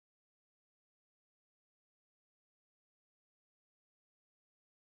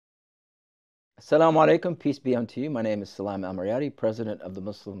Assalamu alaikum, peace be unto you. My name is Salam Al-Marayati, President of the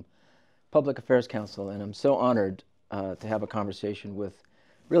Muslim Public Affairs Council, and I'm so honored to have a conversation with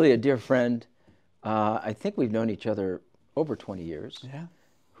really a dear friend. I think we've known each other over 20 years. Yeah.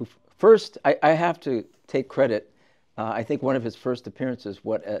 Who first, I have to take credit. I think one of his first appearances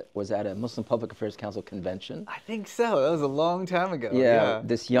was at a Muslim Public Affairs Council convention. I think so. That was a long time ago. Yeah,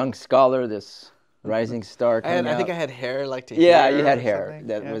 this young scholar, this rising star coming I think out. I had hair like to Yeah, here you had or hair something.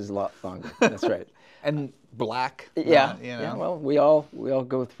 that Yeah. was a lot longer. That's right. And black. Yeah, you know. yeah. Well, we all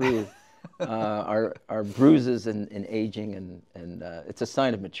go through our bruises in aging, and it's a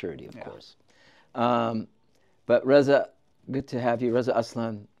sign of maturity, of course. But Reza, good to have you. Reza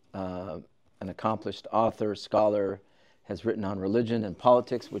Aslan, an accomplished author, scholar, has written on religion and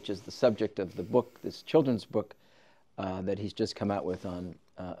politics, which is the subject of the book, this children's book that he's just come out with on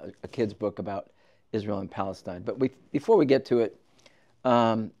a kid's book about Israel and Palestine. But before we get to it,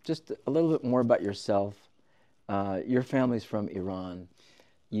 just a little bit more about yourself. Your family's from Iran.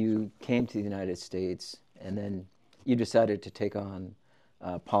 You came to the United States, and then you decided to take on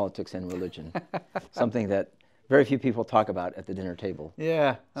politics and religion, something that very few people talk about at the dinner table.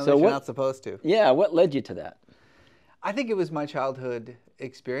 Yeah, at least you're not supposed to. Yeah, what led you to that? I think it was my childhood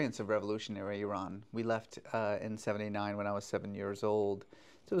experience of revolutionary Iran. We left in '79 when I was 7 years old.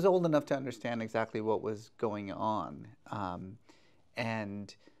 So I was old enough to understand exactly what was going on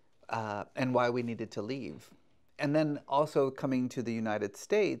and why we needed to leave. And then also coming to the United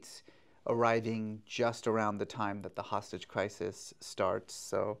States, arriving just around the time that the hostage crisis starts.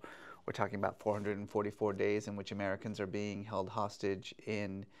 So we're talking about 444 days in which Americans are being held hostage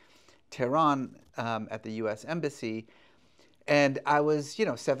in Tehran at the U.S. Embassy. And I was,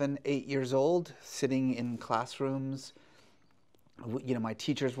 7, 8 years old, sitting in classrooms. My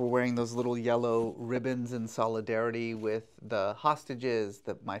teachers were wearing those little yellow ribbons in solidarity with the hostages.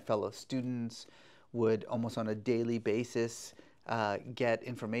 That my fellow students would almost on a daily basis get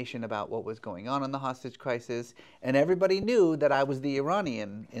information about what was going on in the hostage crisis. And everybody knew that I was the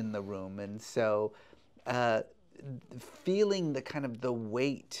Iranian in the room. And so feeling the kind of the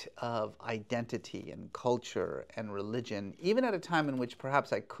weight of identity and culture and religion, even at a time in which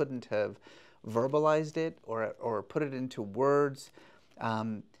perhaps I couldn't have verbalized it or put it into words,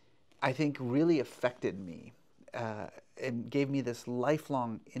 I think really affected me and gave me this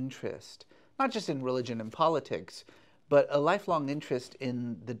lifelong interest, not just in religion and politics, but a lifelong interest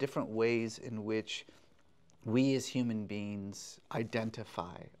in the different ways in which we as human beings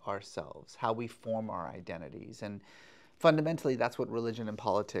identify ourselves, how we form our identities. And fundamentally, that's what religion and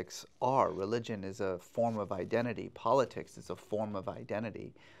politics are. Religion is a form of identity. Politics is a form of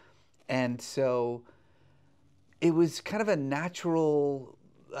identity. And so it was kind of a natural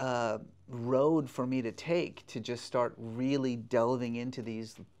road for me to take to just start really delving into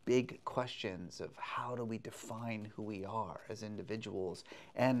these big questions of how do we define who we are as individuals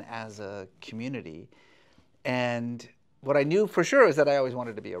and as a community. And what I knew for sure is that I always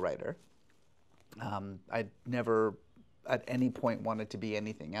wanted to be a writer. I'd never at any point wanted to be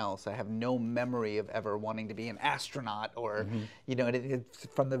anything else. I have no memory of ever wanting to be an astronaut or,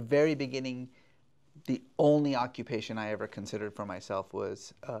 from the very beginning, the only occupation I ever considered for myself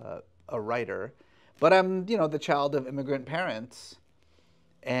was a writer. But I'm, the child of immigrant parents.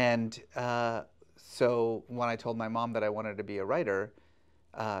 And so when I told my mom that I wanted to be a writer,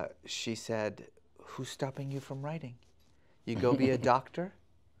 she said, "Who's stopping you from writing? You go be a doctor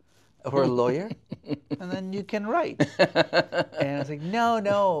or a lawyer, and then you can write." And I was like,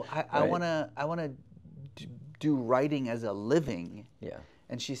 no, I want to do writing as a living. Yeah.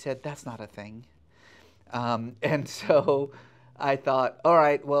 And she said, "That's not a thing." And so I thought, all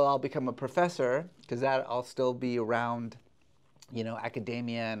right, well, I'll become a professor because I'll still be around,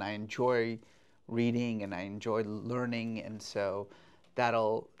 academia, and I enjoy reading and I enjoy learning, and so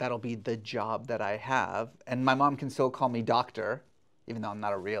that'll be the job that I have. And my mom can still call me doctor, even though I'm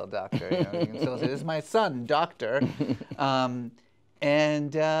not a real doctor. You can still say, "This is my son, doctor." And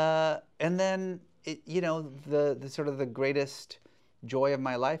then the sort of the greatest joy of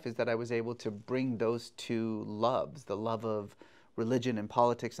my life is that I was able to bring those two loves, the love of religion and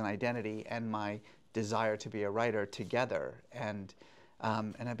politics and identity, and my desire to be a writer together. And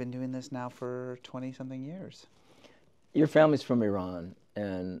I've been doing this now for 20-something years. Your family's from Iran,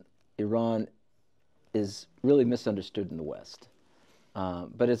 and Iran is really misunderstood in the West.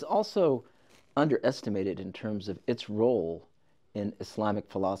 But it's also underestimated in terms of its role in Islamic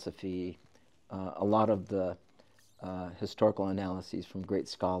philosophy. A lot of the historical analyses from great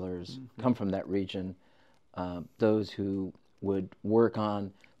scholars come from that region. Those who would work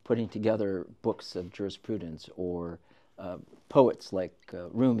on putting together books of jurisprudence, or poets like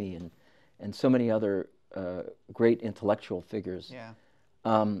Rumi and so many other great intellectual figures. Yeah.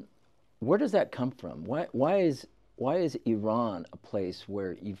 Where does that come from? Why is Iran a place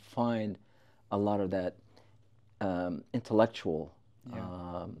where you find a lot of that intellectual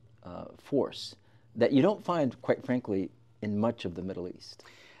force that you don't find, quite frankly, in much of the Middle East?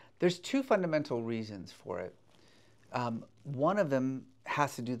 There's two fundamental reasons for it. One of them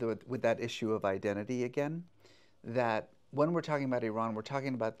has to do with that issue of identity again, that when we're talking about Iran, we're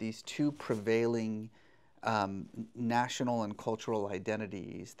talking about these two prevailing national and cultural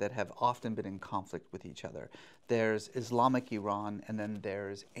identities that have often been in conflict with each other. There's Islamic Iran, and then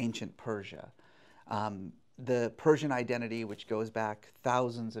there's ancient Persia. The Persian identity, which goes back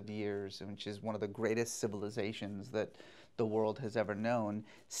thousands of years, and which is one of the greatest civilizations that the world has ever known,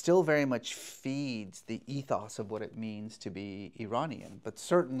 still very much feeds the ethos of what it means to be Iranian. But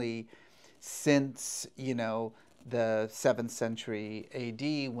certainly since, the 7th century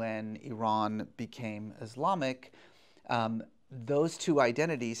AD, when Iran became Islamic, those two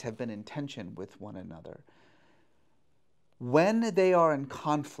identities have been in tension with one another. When they are in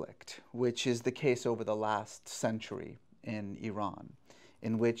conflict, which is the case over the last century in Iran,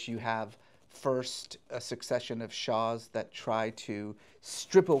 in which you have first a succession of shahs that try to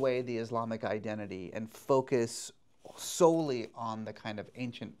strip away the Islamic identity and focus solely on the kind of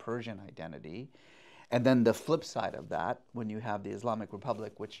ancient Persian identity, and then the flip side of that, when you have the Islamic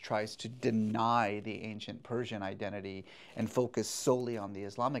Republic, which tries to deny the ancient Persian identity and focus solely on the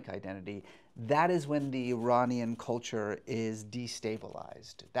Islamic identity, that is when the Iranian culture is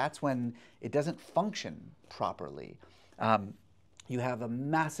destabilized. That's when it doesn't function properly. You have a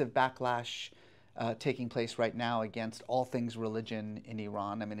massive backlash taking place right now against all things religion in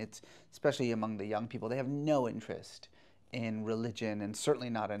Iran. I mean, it's especially among the young people. They have no interest in religion, and certainly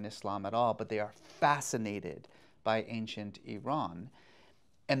not in Islam at all, but they are fascinated by ancient Iran.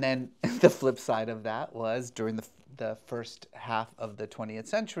 And then the flip side of that was during the first half of the 20th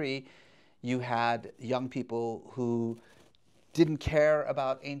century, you had young people who didn't care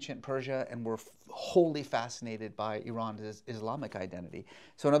about ancient Persia and were wholly fascinated by Iran's Islamic identity.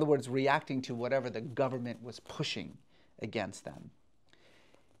 So in other words, reacting to whatever the government was pushing against them.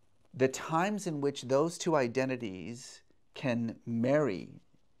 The times in which those two identities can marry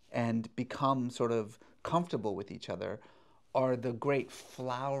and become sort of comfortable with each other are the great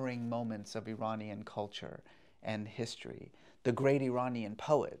flowering moments of Iranian culture and history. The great Iranian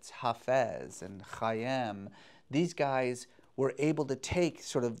poets, Hafez and Khayyam, these guys were able to take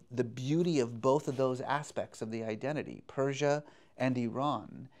sort of the beauty of both of those aspects of the identity, Persia and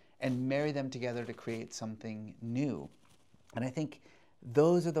Iran, and marry them together to create something new. And I think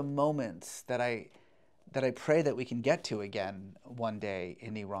those are the moments that I pray that we can get to again one day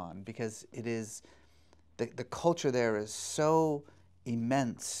in Iran, because it is the culture there is so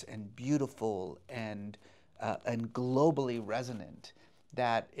immense and beautiful and globally resonant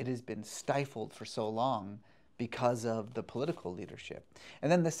that it has been stifled for so long because of the political leadership.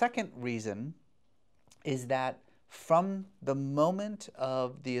 And then the second reason is that from the moment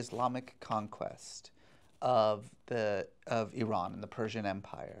of the Islamic conquest of Iran and the Persian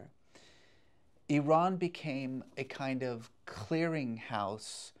Empire, Iran became a kind of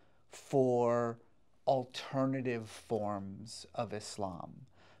clearinghouse for alternative forms of Islam,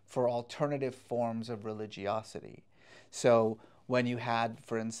 for alternative forms of religiosity. So when you had,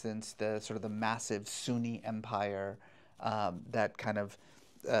 for instance, the sort of the massive Sunni empire that kind of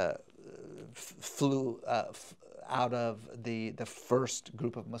flew out of the first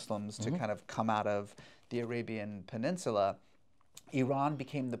group of Muslims to kind of come out of the Arabian Peninsula, Iran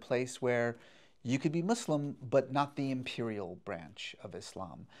became the place where you could be Muslim, but not the imperial branch of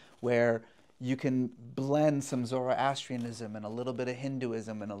Islam, where you can blend some Zoroastrianism and a little bit of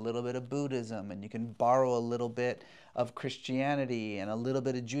Hinduism and a little bit of Buddhism, and you can borrow a little bit of Christianity and a little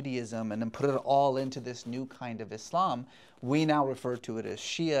bit of Judaism and then put it all into this new kind of Islam. We now refer to it as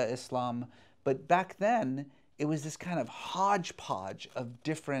Shia Islam, but back then it was this kind of hodgepodge of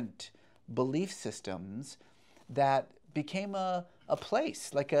different belief systems that became a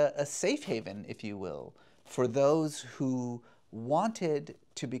place, like a safe haven, if you will, for those who wanted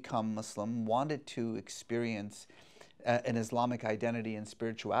to become Muslim, wanted to experience an Islamic identity and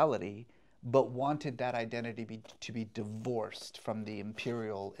spirituality, but wanted that identity to be divorced from the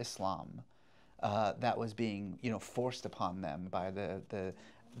imperial Islam that was being, forced upon them by the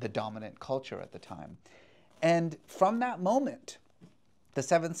dominant culture at the time. And from that moment, the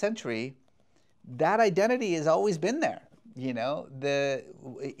 7th century, that identity has always been there. The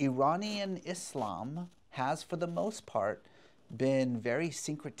Iranian Islam has, for the most part, been very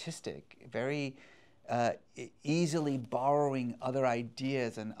syncretistic, very easily borrowing other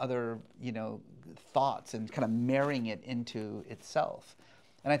ideas and other, thoughts and kind of marrying it into itself.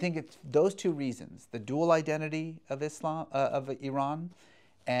 And I think it's those two reasons: the dual identity of Iran,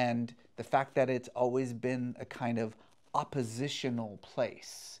 and the fact that it's always been a kind of oppositional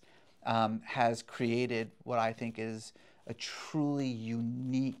place, has created what I think is a truly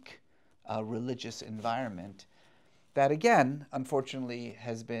unique religious environment that, again, unfortunately,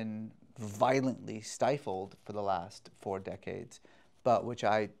 has been violently stifled for the last 4 decades, but which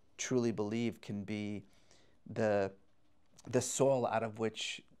I truly believe can be the soil out of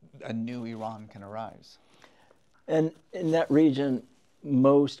which a new Iran can arise. And in that region,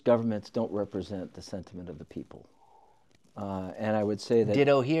 most governments don't represent the sentiment of the people. And I would say that...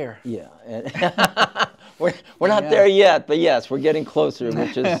 Ditto here. Yeah. And we're not there yet, but yes, we're getting closer,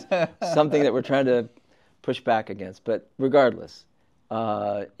 which is something that we're trying to push back against. But regardless,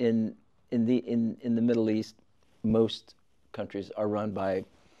 in the Middle East, most countries are run by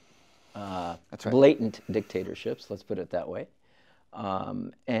blatant dictatorships, let's put it that way.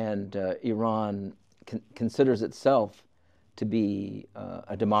 And Iran considers itself to be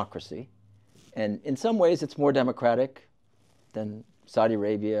a democracy. And in some ways, it's more democratic than Saudi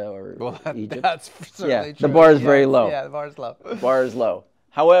Arabia or Egypt. That's certainly true. The bar is very low. Yeah, the bar is low. The bar is low.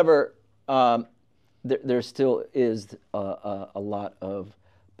 However, there still is a lot of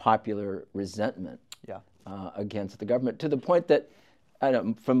popular resentment against the government, to the point that,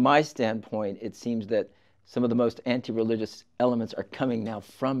 from my standpoint, it seems that some of the most anti-religious elements are coming now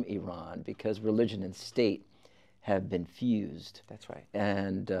from Iran, because religion and state have been fused. That's right.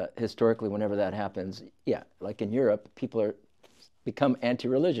 And historically, whenever that happens, like in Europe, people become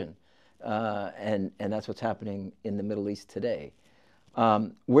anti-religion, and that's what's happening in the Middle East today.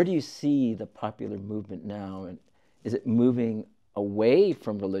 Where do you see the popular movement now, and is it moving away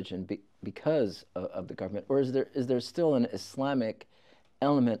from religion because of the government, or is there still an Islamic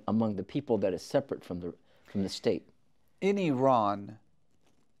element among the people that is separate from the state? In Iran,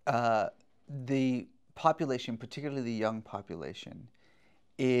 the population, particularly the young population,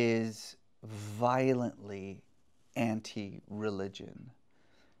 is violently anti-religion.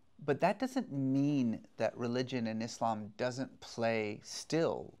 But that doesn't mean that religion and Islam doesn't play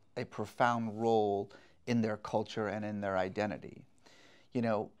still a profound role in their culture and in their identity.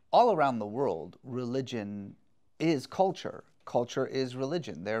 All around the world, religion is culture. Culture is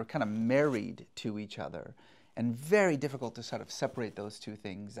religion. They're kind of married to each other, and very difficult to sort of separate those two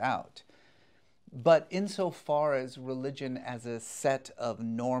things out. But insofar as religion as a set of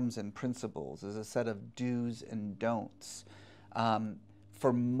norms and principles, as a set of do's and don'ts,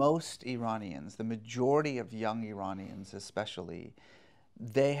 for most Iranians, the majority of young Iranians especially,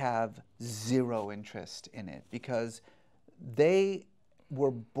 they have zero interest in it, because they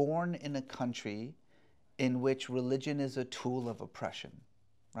were born in a country in which religion is a tool of oppression,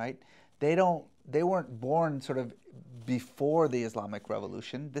 right? They weren't born sort of before the Islamic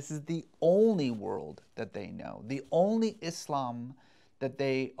Revolution. This is the only world that they know. The only Islam that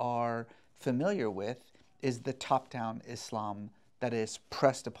they are familiar with is the top-down Islam that is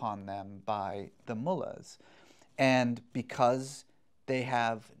pressed upon them by the mullahs. And because they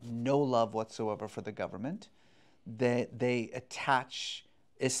have no love whatsoever for the government, they attach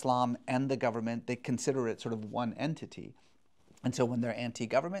Islam and the government, they consider it sort of one entity. And so when they're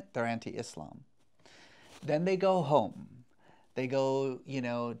anti-government, they're anti-Islam. Then they go home. They go,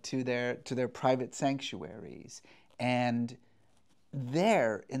 to their private sanctuaries. And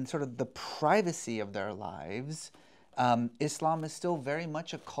there, in sort of the privacy of their lives, Islam is still very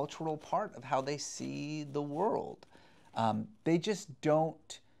much a cultural part of how they see the world. They just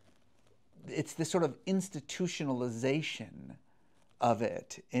don't, it's this sort of institutionalization of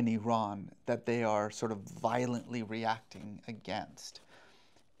it in Iran that they are sort of violently reacting against.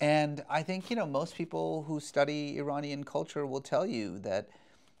 And I think, most people who study Iranian culture will tell you that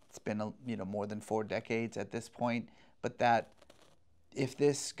it's been, more than 4 decades at this point, but that if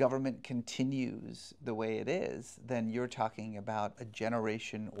this government continues the way it is, then you're talking about a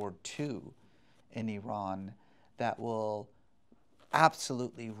generation or 2 in Iran that will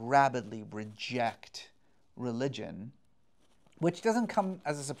absolutely rabidly reject religion, which doesn't come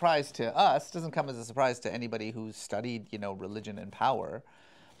as a surprise to us, doesn't come as a surprise to anybody who's studied, religion and power,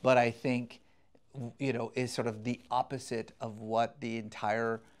 but I think, is sort of the opposite of what the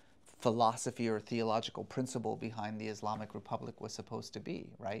entire philosophy or theological principle behind the Islamic Republic was supposed to be,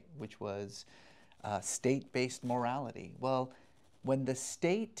 right? Which was state-based morality. Well, when the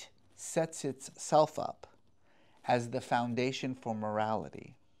state sets itself up as the foundation for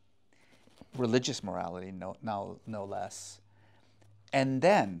morality, religious morality no less, and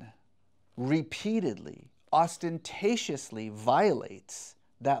then repeatedly, ostentatiously violates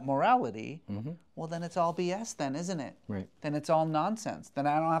that morality, well, then it's all BS then, isn't it? Right. Then it's all nonsense. Then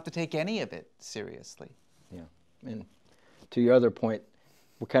I don't have to take any of it seriously. Yeah. And to your other point,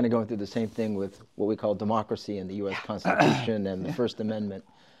 we're kind of going through the same thing with what we call democracy and the U.S. Constitution and the First Amendment.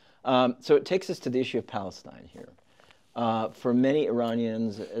 So it takes us to the issue of Palestine here. For many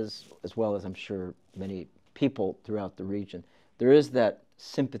Iranians, as well as I'm sure many people throughout the region, there is that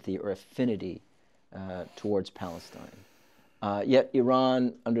sympathy or affinity towards Palestine. Yet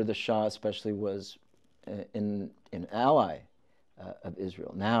Iran, under the Shah especially, was an ally of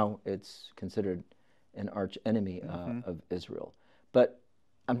Israel. Now it's considered an arch enemy of Israel. But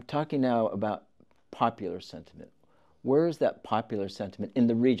I'm talking now about popular sentiment. Where is that popular sentiment in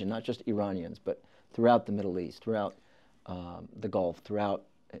the region, not just Iranians, but throughout the Middle East, throughout the Gulf, throughout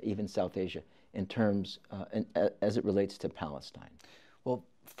even South Asia, in terms, as it relates to Palestine? Well,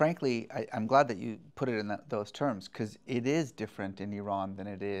 frankly, I'm glad that you put it in those terms, because it is different in Iran than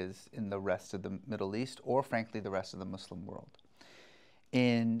it is in the rest of the Middle East, or frankly, the rest of the Muslim world.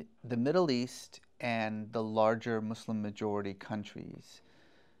 In the Middle East and the larger Muslim majority countries,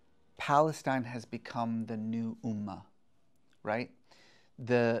 Palestine has become the new ummah, right?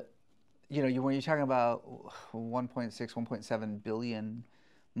 When you're talking about 1.6, 1.7 billion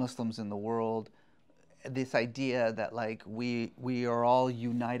Muslims in the world, this idea that like we are all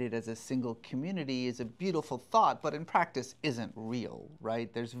united as a single community is a beautiful thought, but in practice isn't real,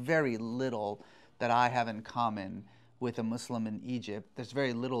 right? There's very little that I have in common with a Muslim in Egypt. There's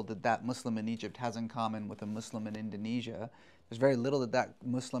very little that Muslim in Egypt has in common with a Muslim in Indonesia. There's very little that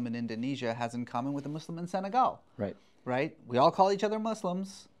Muslim in Indonesia has in common with a Muslim in Senegal. Right. Right? We all call each other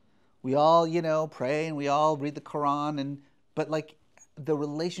Muslims. We all, pray and we all read the Quran, but like the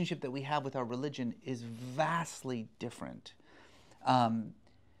relationship that we have with our religion is vastly different.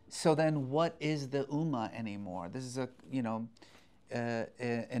 So then what is the Ummah anymore? This is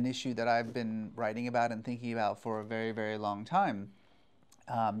an issue that I've been writing about and thinking about for a very, very long time.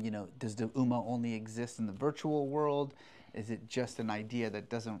 Does the Ummah only exist in the virtual world? Is it just an idea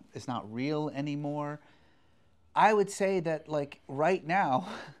that it's not real anymore? I would say that like right now,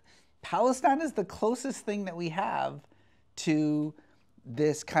 Palestine is the closest thing that we have to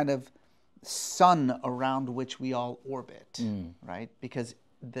this kind of sun around which we all orbit, right? Because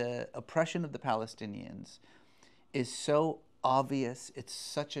the oppression of the Palestinians is so obvious, it's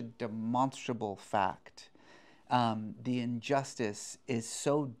such a demonstrable fact. The injustice is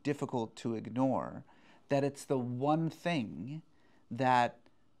so difficult to ignore that it's the one thing that,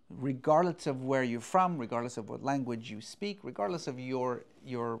 regardless of where you're from, regardless of what language you speak, regardless of your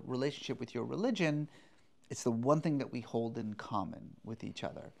relationship with your religion, it's the one thing that we hold in common with each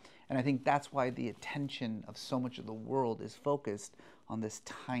other. And I think that's why the attention of so much of the world is focused on this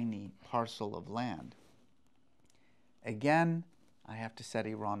tiny parcel of land. Again, I have to set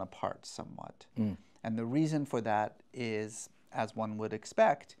Iran apart somewhat. And the reason for that is, as one would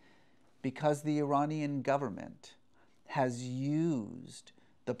expect, because the Iranian government has used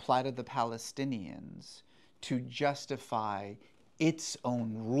the plight of the Palestinians to justify its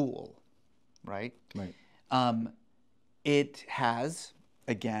own rule, right? Right. It has,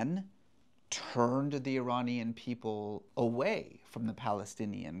 again, turned the Iranian people away from the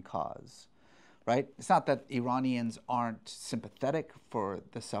Palestinian cause, right? It's not that Iranians aren't sympathetic for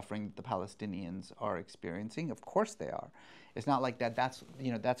the suffering that the Palestinians are experiencing. Of course they are. It's not like that's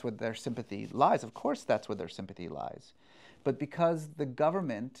where their sympathy lies. Of course that's where their sympathy lies. But because the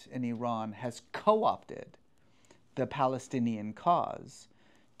government in Iran has co-opted the Palestinian cause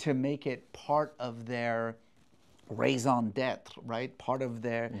to make it part of their raison d'etre, right? Part of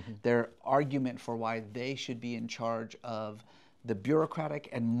their argument for why they should be in charge of the bureaucratic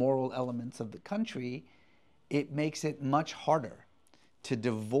and moral elements of the country, it makes it much harder to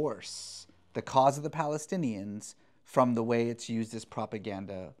divorce the cause of the Palestinians from the way it's used as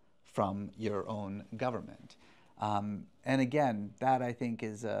propaganda from your own government. And again, that I think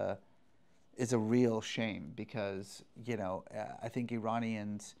is a real shame, because I think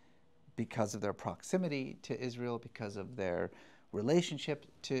Iranians, because of their proximity to Israel, because of their relationship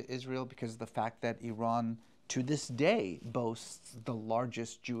to Israel, because of the fact that Iran to this day boasts the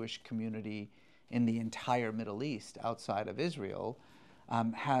largest Jewish community in the entire Middle East outside of Israel,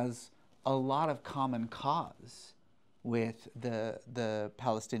 has a lot of common cause with the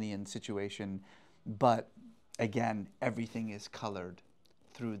Palestinian situation. But again, everything is colored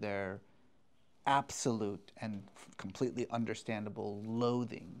through their absolute and completely understandable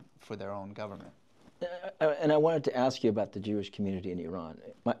loathing for their own government. And I wanted to ask you about the Jewish community in Iran.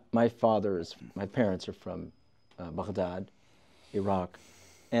 My parents are from Baghdad, Iraq,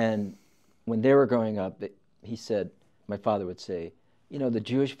 and when they were growing up, he said, my father would say, you know, the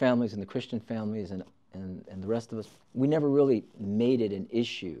Jewish families and the Christian families and the rest of us, we never really made it an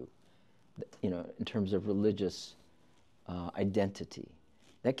issue, you know, in terms of religious identity.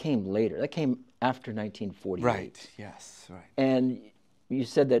 That came later. That came after 1948. Right, yes, right. And you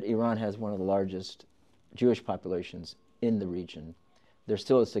said that Iran has one of the largest Jewish populations in the region. There's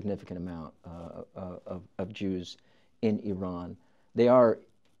still a significant amount of Jews in Iran. They are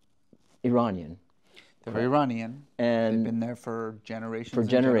Iranian. They're Iranian, and they've been there for generations. For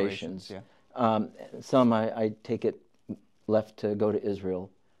generations. Yeah. Some, I take it, left to go to Israel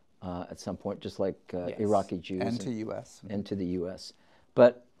at some point, just like Yes. Iraqi Jews. And to U.S. And to the U.S.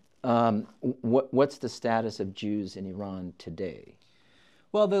 But what's the status of Jews in Iran today?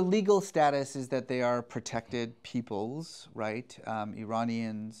 Well, the legal status is that they are protected peoples, right?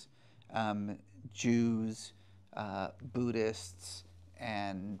 Iranians, Jews, Buddhists,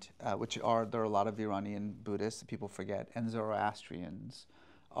 and there are a lot of Iranian Buddhists that people forget, and Zoroastrians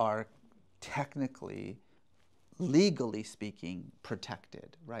are technically, legally speaking,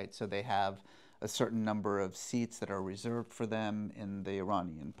 protected, right? So they have a certain number of seats that are reserved for them in the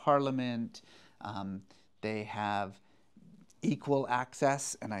Iranian parliament. They have equal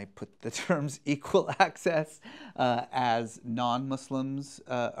access, and I put the terms equal access as non-Muslims,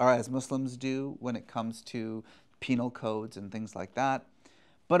 or as Muslims do when it comes to penal codes and things like that.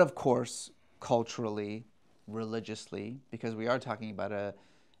 But of course, culturally, religiously, because we are talking about a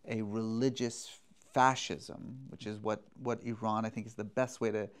religious fascism, which is what Iran, I think, is the best way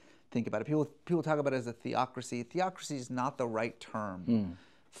to think about it. People talk about it as a theocracy. Theocracy is not the right term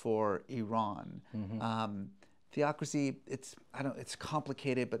for Iran. Theocracy, it's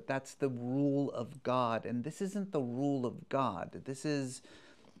complicated, but that's the rule of God, and this isn't the rule of God. This is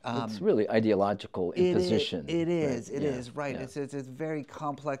it's really ideological imposition. It is, right. Yeah. It's a very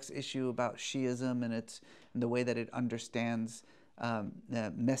complex issue about Shiism and the way that it understands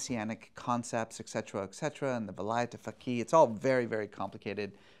messianic concepts, et cetera, and the Vilayat al-Faqih. It's all very, very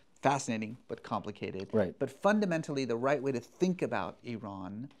complicated, fascinating, but complicated. Right. But fundamentally, the right way to think about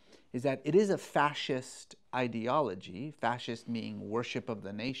Iran is that it is a fascist ideology, fascist meaning worship of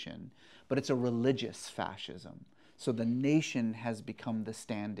the nation, but it's a religious fascism. So the nation has become the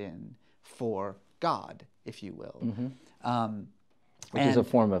stand-in for God, if you will. Which is a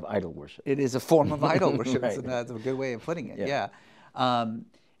form of idol worship. It is a form of idol worship. Right. So that's a good way of putting it, yeah.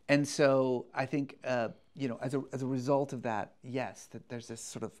 And so I think, you know, as a result of that, yes, that there's this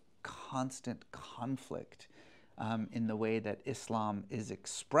sort of constant conflict in the way that Islam is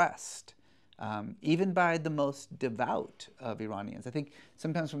expressed, even by the most devout of Iranians. I think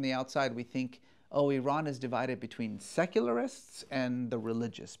sometimes from the outside we think, oh, Iran is divided between secularists and the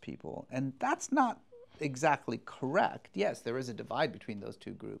religious people. And that's not exactly correct. Yes, there is a divide between those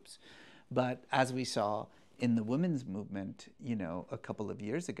two groups. But as we saw in the women's movement, you know, a couple of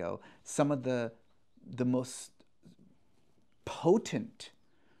years ago, some of the most potent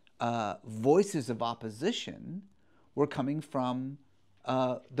voices of opposition were coming from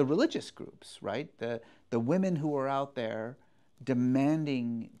the religious groups, right? The women who were out there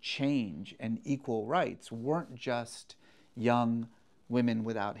demanding change and equal rights weren't just young women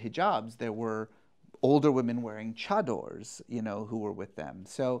without hijabs. There were older women wearing chadors, you know, who were with them.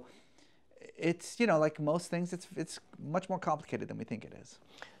 So it's, you know, like most things, it's much more complicated than we think it is.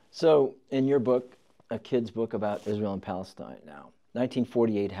 So in your book, a kid's book about Israel and Palestine now,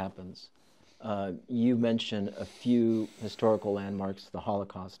 1948 happens. You mention a few historical landmarks, the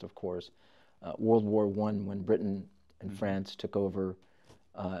Holocaust, of course, World War I, when Britain and France took over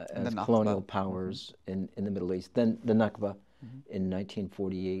as colonial powers in the Middle East. Then the Nakba in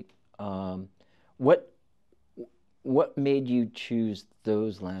 1948. What made you choose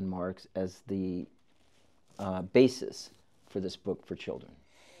those landmarks as the basis for this book for children?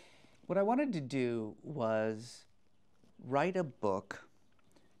 What I wanted to do was write a book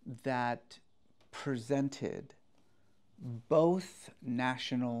that presented both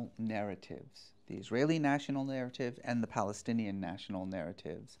national narratives, the Israeli national narrative and the Palestinian national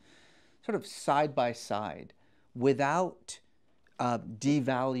narratives, sort of side by side, without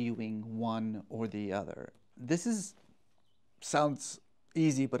devaluing one or the other. This sounds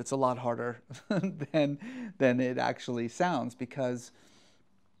easy, but it's a lot harder than it actually sounds, because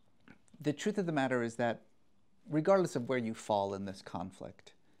the truth of the matter is that regardless of where you fall in this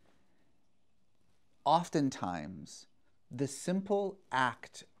conflict, oftentimes the simple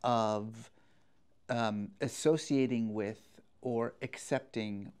act of associating with or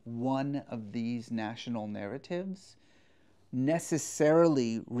accepting one of these national narratives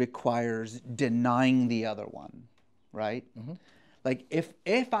necessarily requires denying the other one, right? Like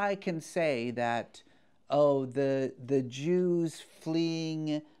if I can say that, oh, the Jews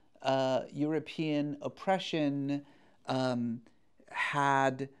fleeing European oppression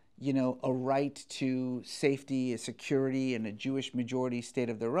had, you know, a right to safety, a security, and a Jewish majority state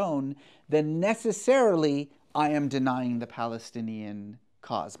of their own, then necessarily I am denying the Palestinian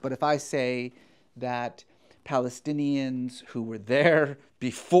cause. But if I say that Palestinians who were there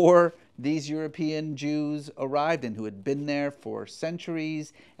before these European Jews arrived and who had been there for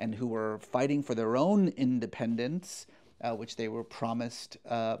centuries and who were fighting for their own independence, which they were promised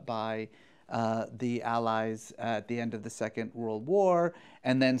by the Allies at the end of the Second World War,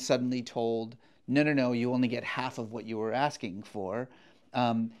 and then suddenly told, no, no, no, you only get half of what you were asking for.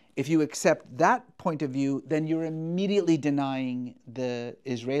 If you accept that point of view, then you're immediately denying the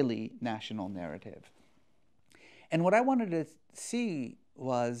Israeli national narrative. And what I wanted to see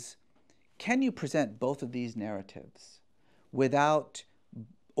was, can you present both of these narratives without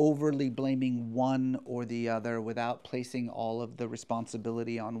overly blaming one or the other, without placing all of the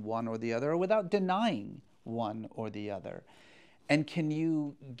responsibility on one or the other, or without denying one or the other? And can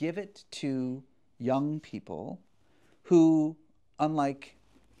you give it to young people who, unlike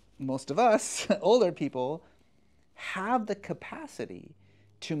most of us, older people, have the capacity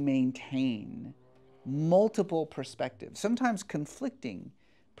to maintain multiple perspectives, sometimes conflicting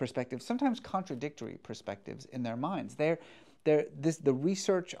perspectives, sometimes contradictory perspectives in their minds. The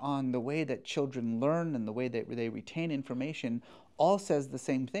research on the way that children learn and the way that they retain information all says the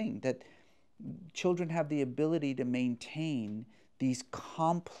same thing, that children have the ability to maintain these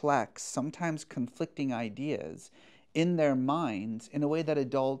complex, sometimes conflicting ideas in their minds in a way that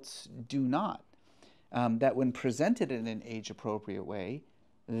adults do not. That when presented in an age-appropriate way,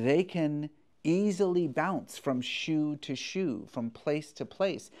 they can easily bounce from shoe to shoe, from place to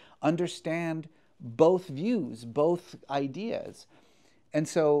place, understand both views, both ideas. And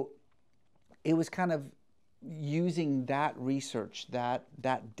so it was kind of using that research, that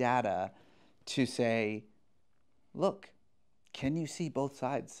data, to say, look, can you see both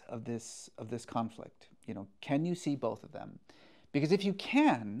sides of this conflict? You know, can you see both of them? Because if you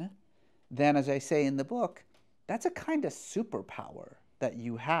can, then, as I say in the book, that's a kind of superpower that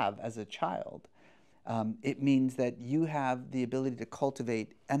you have as a child. It means that you have the ability to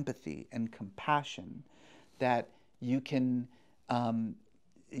cultivate empathy and compassion, that you can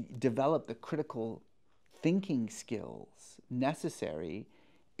develop the critical thinking skills necessary,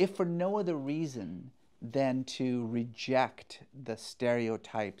 if for no other reason than to reject the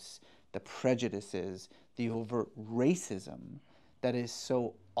stereotypes, the prejudices, the overt racism that is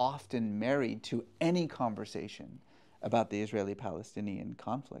so often married to any conversation about the Israeli-Palestinian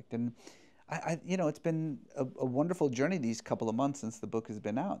conflict. And you know, it's been a wonderful journey these couple of months since the book has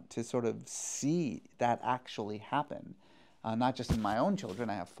been out to sort of see that actually happen, not just in my own children.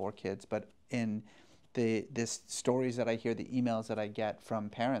 I have 4 kids, but in the stories that I hear, the emails that I get from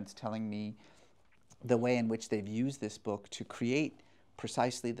parents telling me the way in which they've used this book to create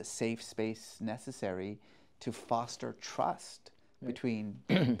precisely the safe space necessary to foster trust between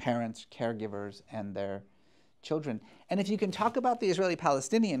parents, caregivers, and their children. And if you can talk about the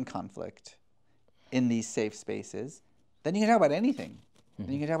Israeli-Palestinian conflict in these safe spaces, then you can talk about anything.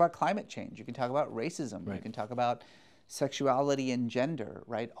 Then you can talk about climate change. You can talk about racism. You can talk about sexuality and gender,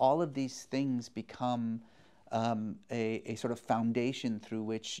 right? All of these things become a sort of foundation through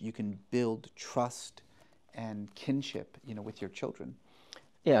which you can build trust and kinship, you know, with your children.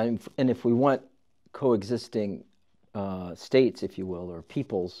 Yeah, and if we want coexisting states, if you will, or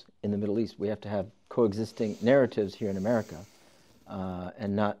peoples in the Middle East, we have to have coexisting narratives here in America,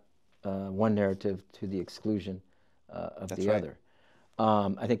 and not one narrative to the exclusion of the other.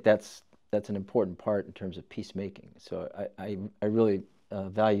 I think that's an important part in terms of peacemaking. So I really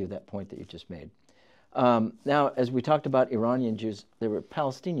value that point that you just made. Now, as we talked about Iranian Jews, there were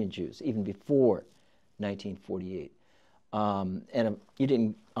Palestinian Jews even before 1948. And you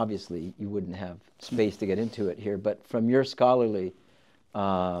didn't, obviously, you wouldn't have space to get into it here, but from your scholarly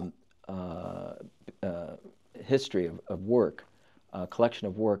history of work, collection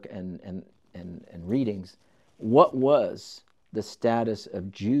of work and readings, what was the status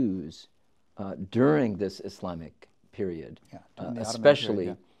of Jews during this Islamic period,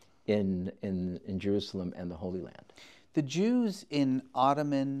 especially period, in Jerusalem and the Holy Land? The Jews in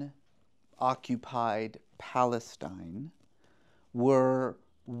Ottoman-occupied Palestine were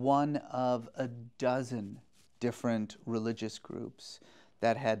one of a dozen different religious groups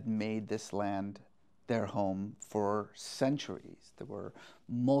that had made this land their home for centuries. There were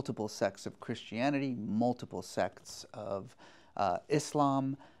multiple sects of Christianity, multiple sects of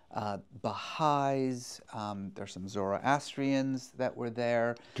Islam, Baha'is, there's some Zoroastrians that were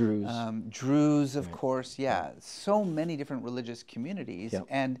there. Druze. Druze, of course, yeah. So many different religious communities. Yep.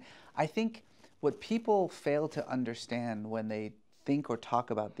 And I think what people fail to understand when they think or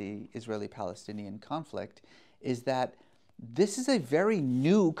talk about the Israeli-Palestinian conflict is that this is a very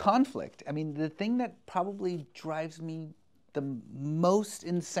new conflict. I mean, the thing that probably drives me the most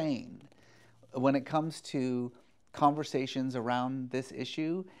insane when it comes to conversations around this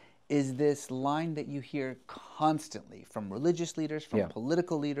issue is this line that you hear constantly from religious leaders, from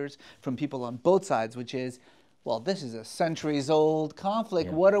political leaders, from people on both sides, which is, well, this is a centuries-old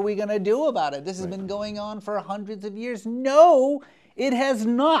conflict. What are we going to do about it? This has been going on for hundreds of years. No, it has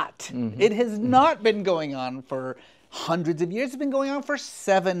not. It has not been going on for hundreds of years. It's been going on for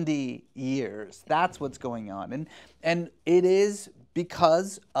 70 years. That's what's going on. And it is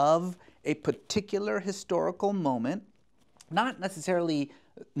because of a particular historical moment, not necessarily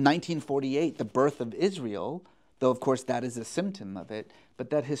 1948, the birth of Israel, though of course that is a symptom of it, but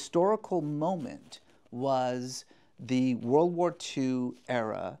that historical moment was the World War II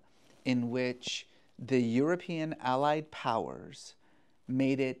era in which the European Allied powers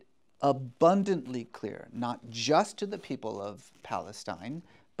made it abundantly clear, not just to the people of Palestine,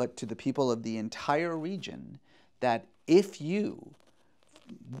 but to the people of the entire region, that if you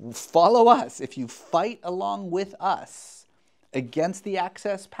follow us, if you fight along with us against the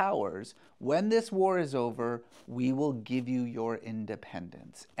Axis powers, when this war is over, we will give you your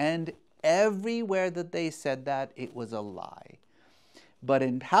independence. And everywhere that they said that, it was a lie. But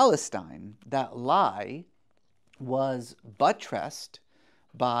in Palestine, that lie was buttressed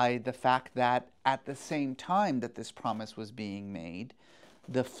by the fact that at the same time that this promise was being made,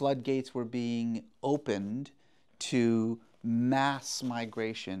 the floodgates were being opened to mass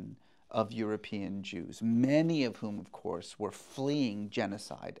migration of European Jews, many of whom, of course, were fleeing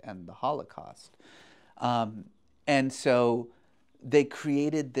genocide and the Holocaust. And so they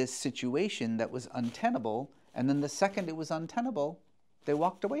created this situation that was untenable, and then the second it was untenable, they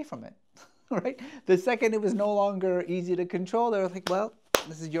walked away from it, right? The second it was no longer easy to control, they were like, well,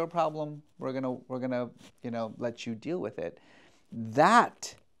 this is your problem. We're gonna, let you deal with it.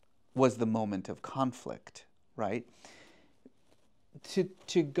 That was the moment of conflict, right?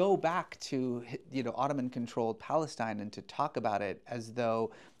 To go back to Ottoman-controlled Palestine and to talk about it as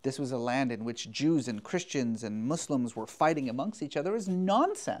though this was a land in which Jews and Christians and Muslims were fighting amongst each other is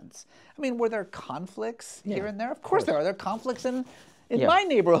nonsense. I mean, were there conflicts here and there? Of course there are. There are conflicts in my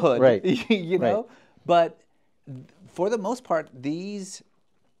neighborhood, right. Right. But for the most part, these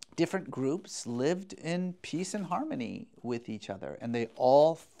different groups lived in peace and harmony with each other, and they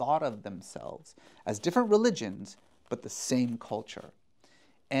all thought of themselves as different religions, but the same culture.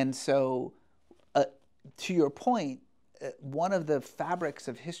 And so, to your point, one of the fabrics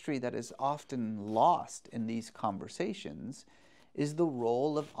of history that is often lost in these conversations is the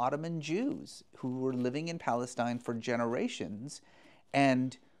role of Ottoman Jews who were living in Palestine for generations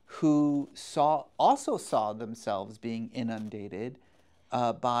and who also saw themselves being inundated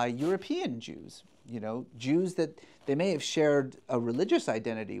by European Jews. Jews that they may have shared a religious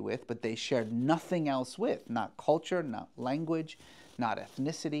identity with, but they shared nothing else with, not culture, not language, not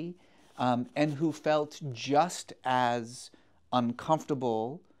ethnicity, and who felt just as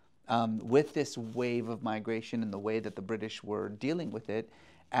uncomfortable with this wave of migration and the way that the British were dealing with it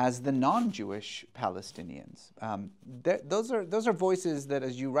as the non-Jewish Palestinians. Those are voices that,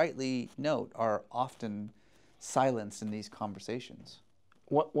 as you rightly note, are often silenced in these conversations.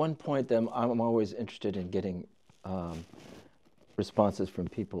 One point that I'm always interested in getting responses from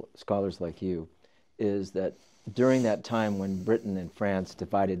scholars like you, is that during that time when Britain and France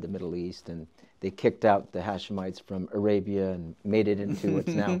divided the Middle East and they kicked out the Hashemites from Arabia and made it into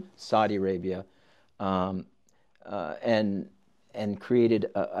what's now Saudi Arabia, and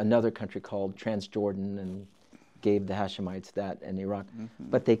created another country called Transjordan and gave the Hashemites that and Iraq,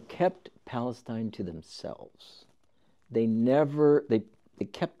 but they kept Palestine to themselves. They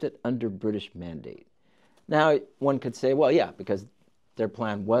kept it under British mandate. Now, one could say, well, yeah, because their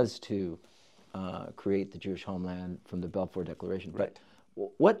plan was to create the Jewish homeland from the Balfour Declaration. Right.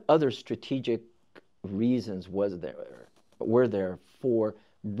 But what other strategic reasons were there for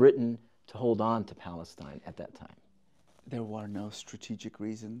Britain to hold on to Palestine at that time? There were no strategic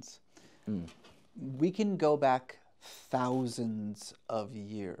reasons. We can go back thousands of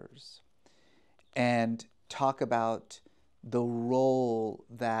years and talk about the role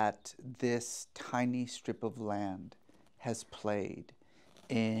that this tiny strip of land has played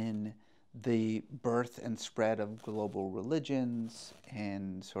in the birth and spread of global religions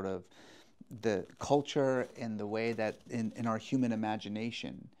and sort of the culture and the way that in our human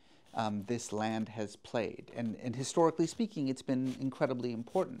imagination this land has played. And historically speaking, it's been incredibly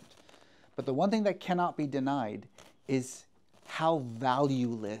important. But the one thing that cannot be denied is how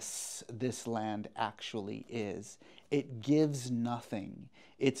valueless this land actually is. It gives nothing.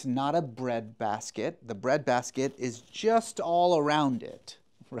 It's not a bread basket. The bread basket is just all around it,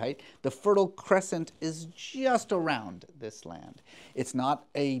 right? The Fertile Crescent is just around this land. It's not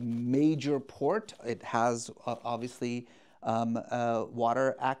a major port. It has obviously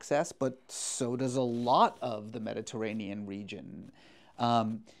water access, but so does a lot of the Mediterranean region.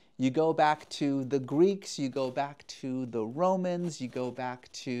 You go back to the Greeks, you go back to the Romans, you go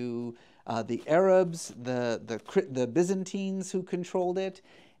back to the Arabs, the Byzantines who controlled it.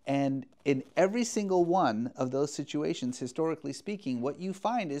 And in every single one of those situations, historically speaking, what you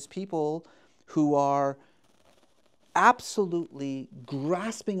find is people who are absolutely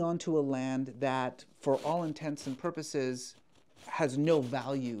grasping onto a land that, for all intents and purposes, has no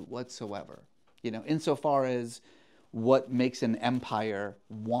value whatsoever. You know, insofar as what makes an empire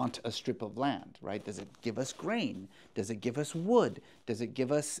want a strip of land, right? Does it give us grain? Does it give us wood? Does it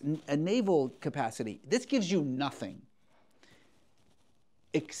give us a naval capacity? This gives you nothing,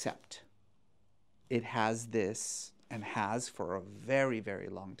 except it has this, and has for a very, very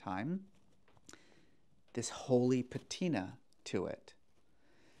long time, this holy patina to it.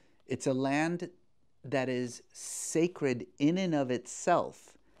 It's a land that is sacred in and of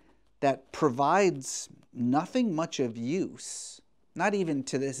itself, that provides nothing much of use. Not even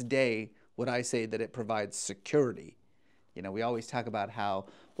to this day would I say that it provides security. You know, we always talk about how,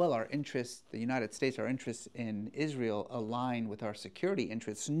 well, our interests, the United States, our interests in Israel align with our security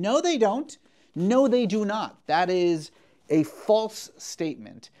interests. No, they don't. No, they do not. That is a false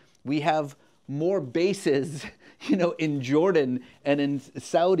statement. We have more bases, you know, in Jordan and in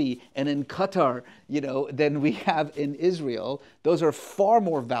Saudi and in Qatar, you know, than we have in Israel. Those are far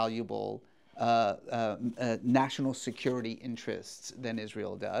more valuable national security interests than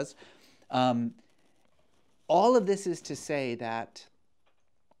Israel does. All of this is to say that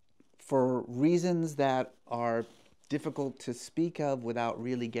for reasons that are difficult to speak of without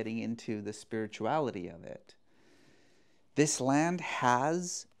really getting into the spirituality of it, this land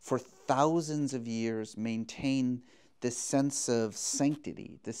has, for thousands of years, maintained this sense of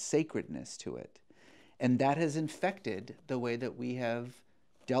sanctity, this sacredness to it. And that has infected the way that we have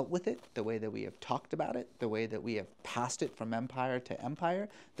dealt with it, the way that we have talked about it, the way that we have passed it from empire to empire,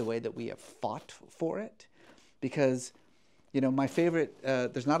 the way that we have fought for it. Because, you know, my favorite,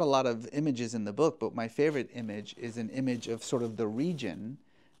 there's not a lot of images in the book, but my favorite image is an image of sort of the region,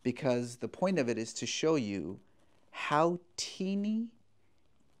 because the point of it is to show you how teeny,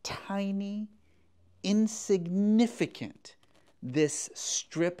 tiny, insignificant this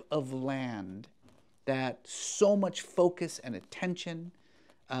strip of land that so much focus and attention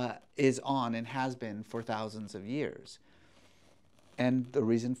is on and has been for thousands of years. And the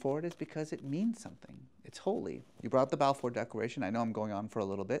reason for it is because it means something. It's holy. You brought up the Balfour Declaration. I know I'm going on for a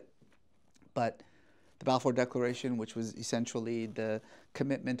little bit, but the Balfour Declaration, which was essentially the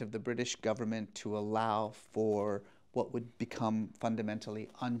commitment of the British government to allow for what would become fundamentally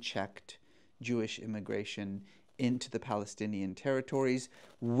unchecked Jewish immigration into the Palestinian territories,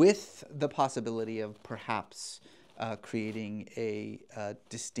 with the possibility of perhaps creating a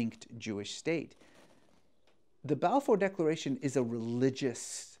distinct Jewish state. The Balfour Declaration is a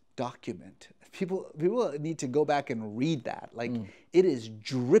religious document. People need to go back and read that. Like, it is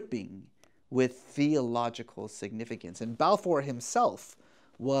dripping with theological significance. And Balfour himself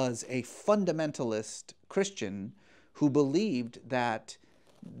was a fundamentalist Christian who believed that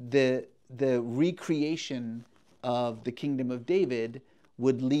the recreation of the kingdom of David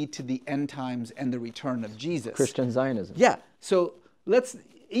would lead to the end times and the return of Jesus. Christian Zionism. Yeah. So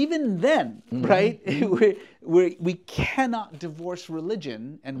even then, right, we cannot divorce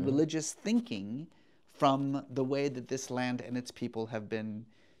religion and religious thinking from the way that this land and its people have been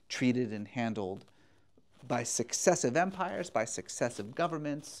treated and handled by successive empires, by successive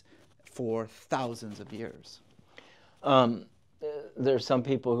governments for thousands of years. There are some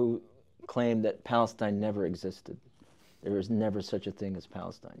people who claim that Palestine never existed. There was never such a thing as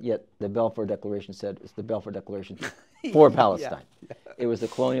Palestine. Yet the Balfour Declaration said it's the Balfour Declaration for Palestine. Yeah. It was the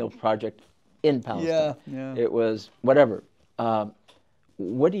colonial project in Palestine. Yeah. It was whatever.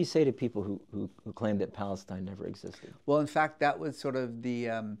 What do you say to people who claim that Palestine never existed? Well, in fact, that was sort of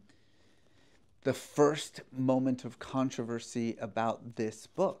the first moment of controversy about this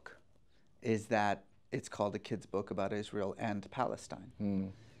book, is that it's called a kid's book about Israel and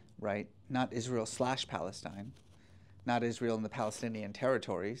Palestine, right? Not Israel/Palestine, not Israel and the Palestinian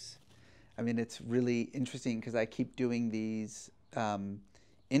territories. I mean, it's really interesting because I keep doing these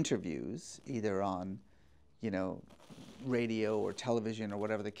interviews, either on, radio or television or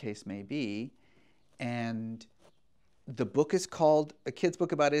whatever the case may be, and the book is called A Kid's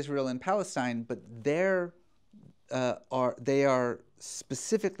Book About Israel and Palestine, but they are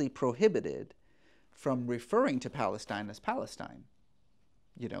specifically prohibited from referring to Palestine as Palestine.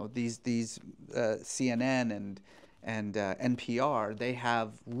 These CNN and NPR, they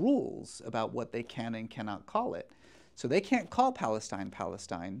have rules about what they can and cannot call it. So they can't call Palestine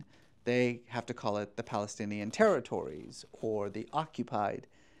Palestine. They have to call it the Palestinian territories or the occupied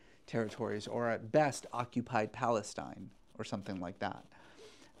territories, or at best occupied Palestine or something like that.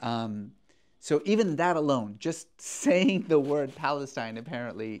 So even that alone, just saying the word Palestine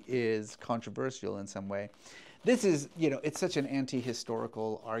apparently is controversial in some way. This is, it's such an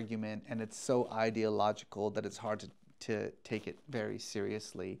anti-historical argument, and it's so ideological that it's hard to take it very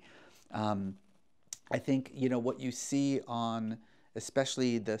seriously. I think, what you see on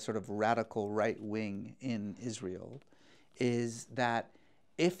especially the sort of radical right wing in Israel is that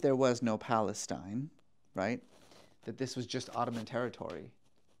if there was no Palestine, right, that this was just Ottoman territory,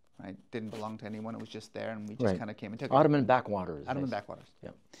 right? Didn't belong to anyone. It was just there, and we just kind of came and took it. Ottoman backwaters. Ottoman backwaters. Yeah.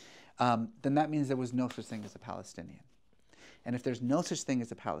 Then that means there was no such thing as a Palestinian. And if there's no such thing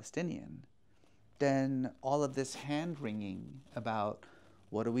as a Palestinian, then all of this hand-wringing about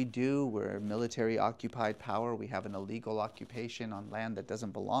what do we do? We're a military occupied power. We have an illegal occupation on land that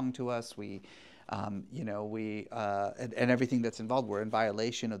doesn't belong to us. And everything that's involved. We're in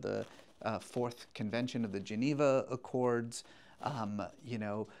violation of the Fourth Convention of the Geneva Accords.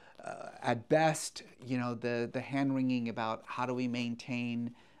 At best, the hand-wringing about how do we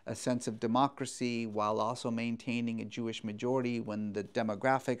maintain a sense of democracy while also maintaining a Jewish majority when the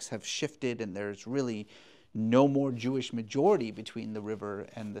demographics have shifted and there's really no more Jewish majority between the river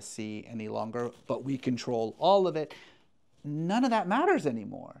and the sea any longer, but we control all of it. None of that matters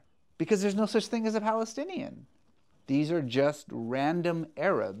anymore because there's no such thing as a Palestinian. These are just random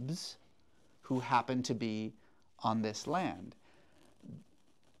Arabs who happen to be on this land.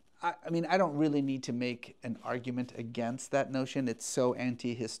 I mean, I don't really need to make an argument against that notion. It's so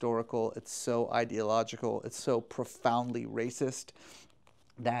anti-historical, it's so ideological, it's so profoundly racist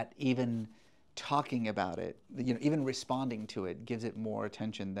that even talking about it, even responding to it gives it more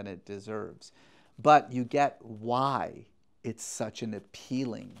attention than it deserves. But you get why it's such an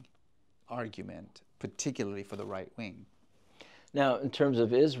appealing argument, particularly for the right wing. Now, in terms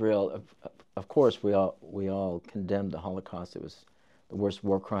of Israel, of course, we all condemn the Holocaust. It was the worst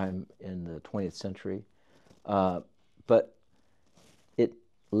war crime in the 20th century. But it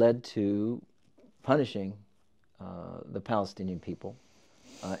led to punishing the Palestinian people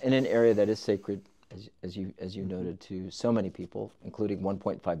in an area that is sacred, as you noted, to so many people, including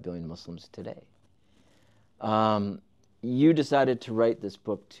 1.5 billion Muslims today. You decided to write this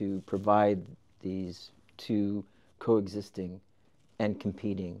book to provide these two coexisting and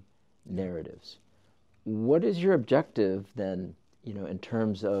competing narratives. What is your objective then, in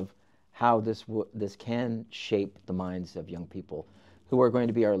terms of how this can shape the minds of young people who are going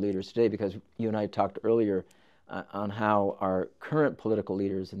to be our leaders today? Because you and I talked earlier on how our current political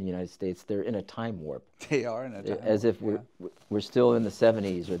leaders in the United States, they're in a time warp. They are in a time warp. As if we're still in the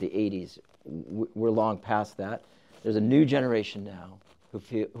 70s or the 80s. We're long past that. There's a new generation now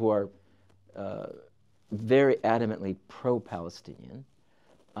who are very adamantly pro-Palestinian.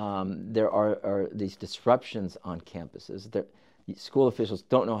 There are these disruptions on campuses. School officials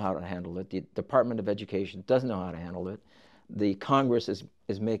don't know how to handle it. The Department of Education doesn't know how to handle it. The Congress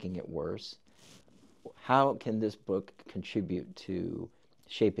is making it worse. How can this book contribute to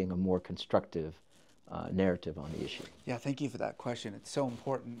shaping a more constructive narrative on the issue? Yeah, thank you for that question. It's so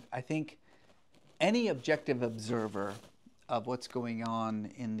important. I think any objective observer of what's going on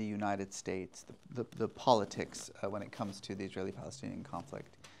in the United States, the politics when it comes to the Israeli-Palestinian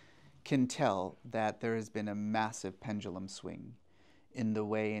conflict, can tell that there has been a massive pendulum swing in the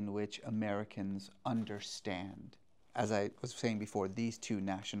way in which Americans understand, as I was saying before, these two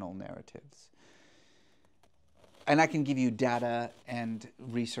national narratives. And I can give you data and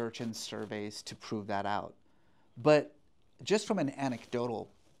research and surveys to prove that out. But just from an anecdotal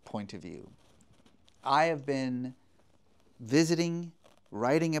point of view, I have been visiting,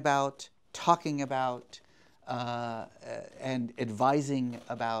 writing about, talking about, and advising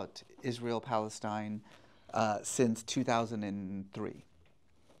about Israel-Palestine since 2003.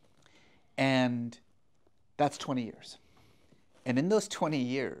 And that's 20 years. And in those 20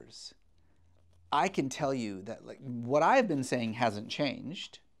 years, I can tell you that what I've been saying hasn't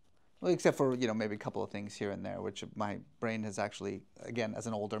changed, well, except for maybe a couple of things here and there, which my brain has actually, again, as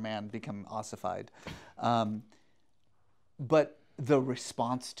an older man, become ossified. But the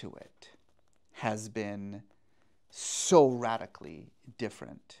response to it has been so radically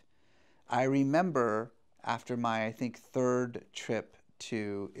different. I remember after my, I think, third trip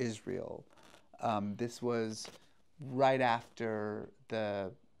to Israel, this was right after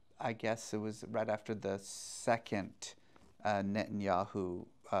the, I guess it was right after the second Netanyahu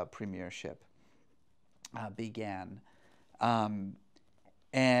premiership began.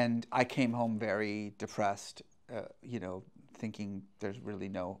 And I came home very depressed, you know, thinking there's really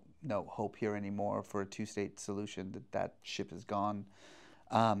no hope here anymore for a two-state solution, that ship is gone.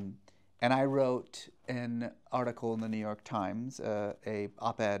 And I wrote an article in the New York Times, a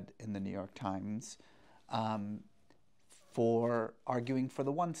op-ed in the New York Times, for arguing for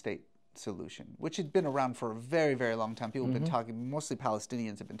the one-state solution, which had been around for a very, very long time. People have been talking, mostly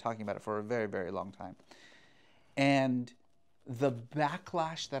Palestinians have been talking about it for a very, very long time. And the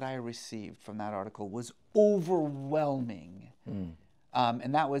backlash that I received from that article was overwhelming.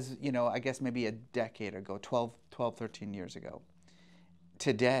 And that was, you know, I guess maybe a decade ago, 12, 13 years ago.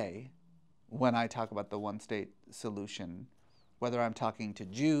 Today, when I talk about the one-state solution, whether I'm talking to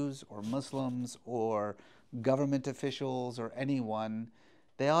Jews or Muslims or government officials or anyone,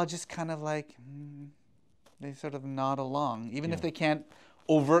 they all just kind of like, they sort of nod along. Even if they can't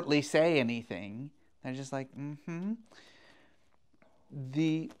overtly say anything, they're just like,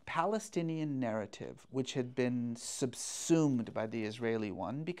 The Palestinian narrative, which had been subsumed by the Israeli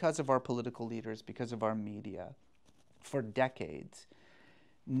one because of our political leaders, because of our media, for decades,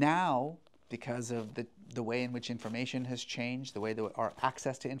 now, because of the way in which information has changed, the way that our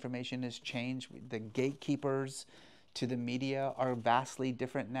access to information has changed, the gatekeepers to the media are vastly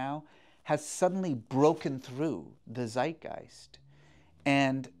different now, has suddenly broken through the zeitgeist.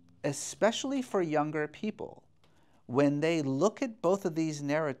 And especially for younger people, when they look at both of these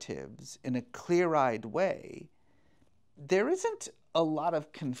narratives in a clear-eyed way, there isn't a lot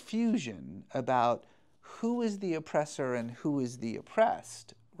of confusion about who is the oppressor and who is the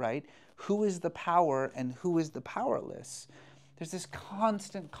oppressed, right? Who is the power and who is the powerless? There's this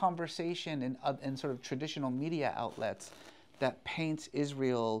constant conversation in sort of traditional media outlets that paints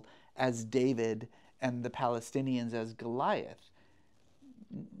Israel as David and the Palestinians as Goliath.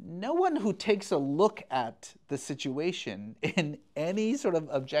 No one who takes a look at the situation in any sort of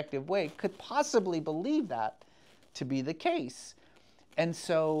objective way could possibly believe that to be the case. And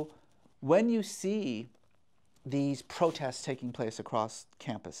so when you see these protests taking place across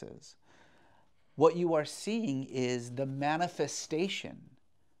campuses, what you are seeing is the manifestation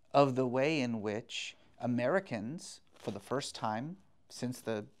of the way in which Americans, for the first time since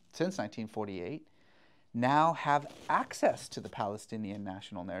 1948, now have access to the Palestinian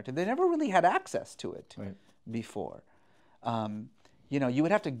national narrative. They never really had access to it before. You know, you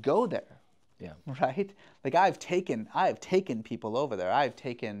would have to go there, right? Like I've taken people over there. I've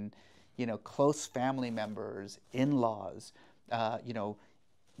taken, you know, close family members, in-laws, you know,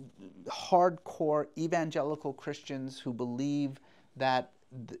 hardcore evangelical Christians who believe that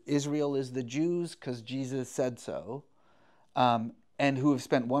Israel is the Jews because Jesus said so. And who have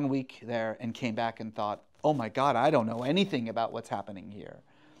spent 1 week there and came back and thought, oh my God, I don't know anything about what's happening here.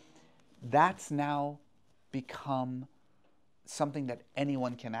 That's now become something that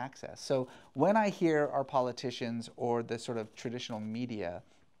anyone can access. So when I hear our politicians or the sort of traditional media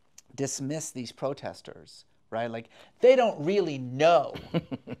dismiss these protesters, right? Like, they don't really know,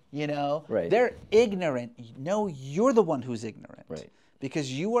 you know? Right. They're ignorant. No, you're the one who's ignorant. Right.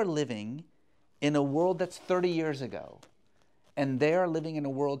 Because you are living in a world that's 30 years ago. And they are living in a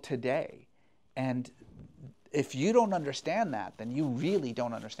world today. And if you don't understand that, then you really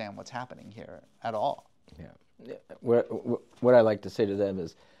don't understand what's happening here at all. Yeah. What I like to say to them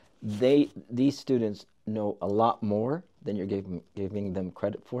is these students know a lot more than you're giving them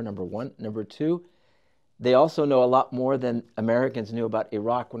credit for, number one. Number two, they also know a lot more than Americans knew about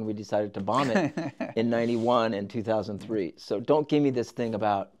Iraq when we decided to bomb it in 91 and 2003. So don't give me this thing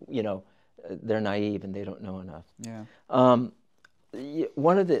about, you know, they're naive and they don't know enough. Yeah.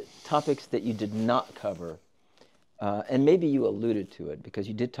 One of the topics that you did not cover, and maybe you alluded to it because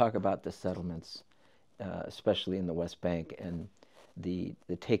you did talk about the settlements, especially in the West Bank and the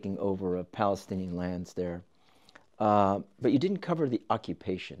taking over of Palestinian lands there, but you didn't cover the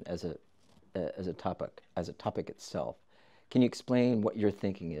occupation as a topic itself. Can you explain what your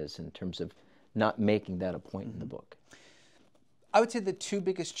thinking is in terms of not making that a point in the book? I would say the two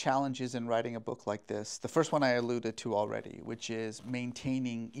biggest challenges in writing a book like this, the first one I alluded to already, which is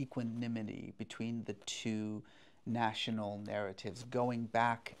maintaining equanimity between the two national narratives, going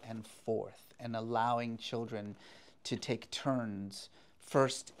back and forth and allowing children to take turns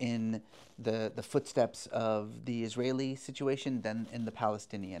first in the footsteps of the Israeli situation, then in the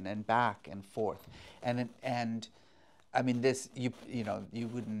Palestinian, and back and forth. And I mean, this, you know, you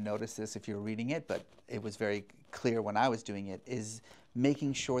wouldn't notice this if you were reading it, but it was very clear when I was doing it, is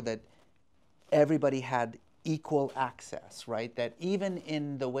making sure that everybody had equal access, right? That even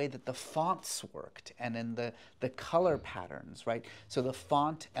in the way that the fonts worked and in the color patterns, right? So the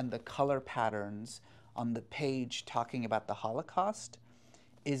font and the color patterns on the page talking about the Holocaust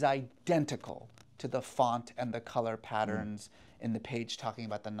is identical to the font and the color patterns in the page talking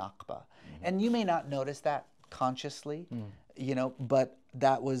about the Nakba. And you may not notice that consciously, you know, but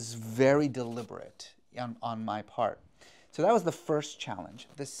that was very deliberate on my part. So that was the first challenge.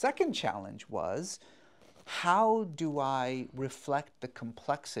 The second challenge was, how do I reflect the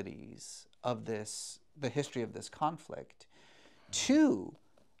complexities of this, the history of this conflict, to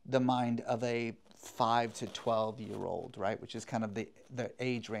the mind of a 5 to 12-year-old, right, which is kind of the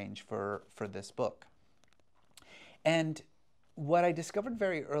age range for this book. And what I discovered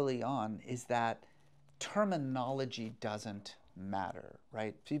very early on is that terminology doesn't matter,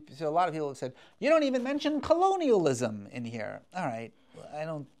 right? So a lot of people have said, you don't even mention colonialism in here. All right, I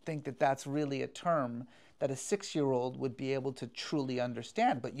don't think that that's really a term that a 6-year-old would be able to truly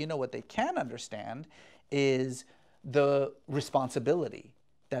understand. But you know what they can understand is the responsibility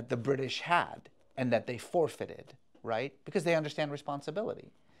that the British had and that they forfeited, right? Because they understand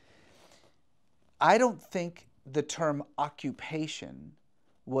responsibility. I don't think the term occupation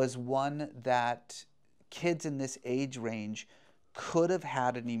was one that kids in this age range could have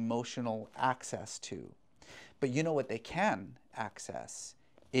had an emotional access to. But you know what they can access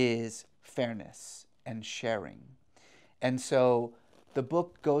is fairness and sharing. And so the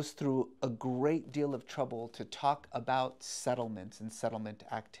book goes through a great deal of trouble to talk about settlements and settlement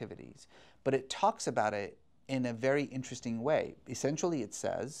activities. But it talks about it in a very interesting way. Essentially, it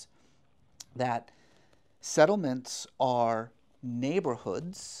says that settlements are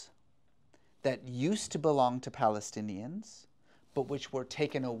neighborhoods that used to belong to Palestinians, but which were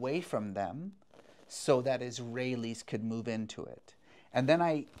taken away from them so that Israelis could move into it. And then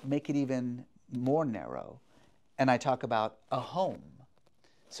I make it even more narrow, and I talk about a home.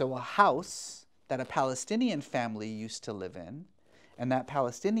 So a house that a Palestinian family used to live in, and that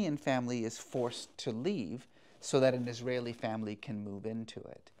Palestinian family is forced to leave so that an Israeli family can move into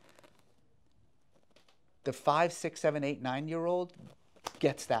it. The 5, 6, 7, 8, 9-year-old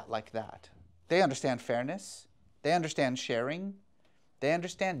gets that like that. They understand fairness, they understand sharing, they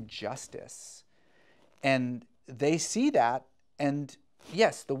understand justice. And they see that, and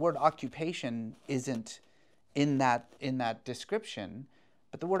yes, the word occupation isn't in that description,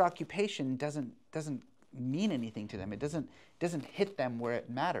 but the word occupation doesn't mean anything to them. It doesn't hit them where it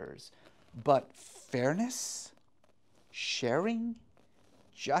matters. But fairness, sharing,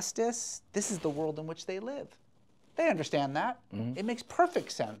 justice, this is the world in which they live. They understand that. It makes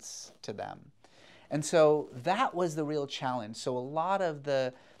perfect sense to them. And so that was the real challenge. So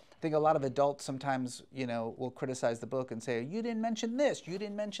I think a lot of adults sometimes, you know, will criticize the book and say, you didn't mention this, you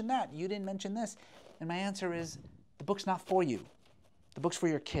didn't mention that, you didn't mention this. And my answer is, the book's not for you. The book's for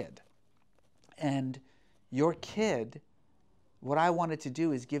your kid. And your kid, what I wanted to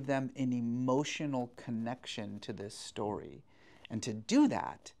do is give them an emotional connection to this story. And to do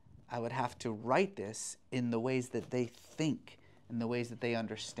that, I would have to write this in the ways that they think, in the ways that they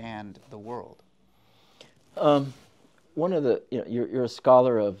understand the world. One of the, you know, you're a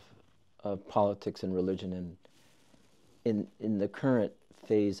scholar of politics and religion, and in the current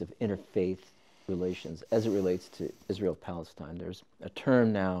phase of interfaith relations as it relates to Israel-Palestine, there's a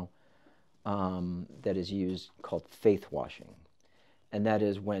term now that is used called faith washing. And that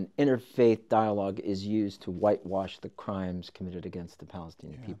is when interfaith dialogue is used to whitewash the crimes committed against the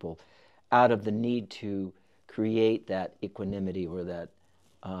Palestinian people out of the need to create that equanimity or that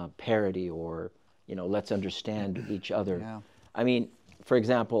parity, or, you know, let's understand each other. Yeah. I mean, for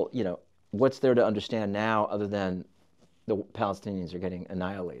example, you know, what's there to understand now other than the Palestinians are getting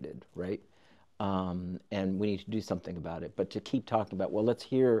annihilated, right? And we need to do something about it. But to keep talking about, well, let's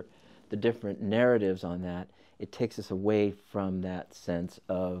hear the different narratives on that, it takes us away from that sense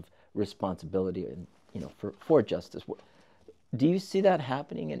of responsibility and, you know, for justice. Do you see that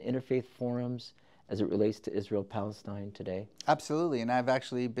happening in interfaith forums as it relates to Israel-Palestine today? Absolutely, and I've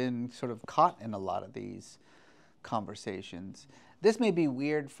actually been sort of caught in a lot of these conversations. This may be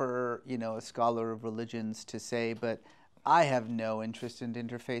weird for, you know, a scholar of religions to say, but I have no interest in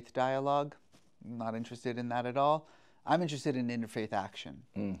interfaith dialogue. I'm not interested in that at all. I'm interested in interfaith action.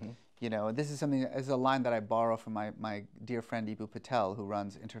 You know, this is something, is a line that I borrow from my dear friend Ibu Patel, who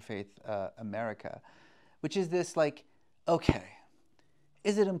runs Interfaith America, which is this, like, okay,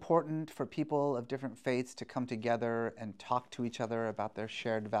 Is it important for people of different faiths to come together and talk to each other about their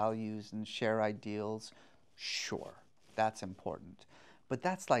shared values and share ideals? Sure, that's important. But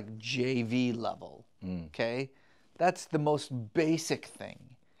that's like JV level, okay? That's the most basic thing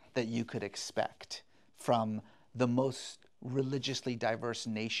that you could expect from the most religiously diverse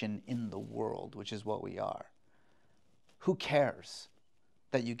nation in the world, which is what we are. Who cares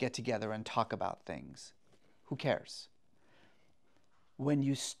that you get together and talk about things? Who cares? When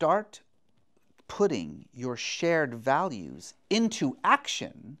you start putting your shared values into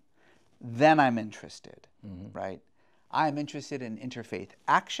action, then I'm interested, right? I'm interested in interfaith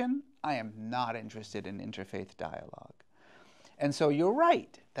action. I am not interested in interfaith dialogue. And so you're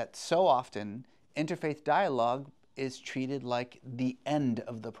right that so often interfaith dialogue is treated like the end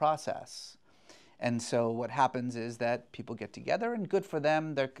of the process. And so what happens is that people get together, and good for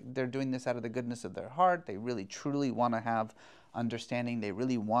them. They're doing this out of the goodness of their heart. They really, truly want to have understanding. They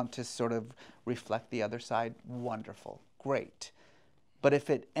really want to sort of reflect the other side. Wonderful. Great. But if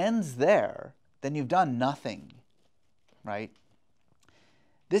it ends there, then you've done nothing, right?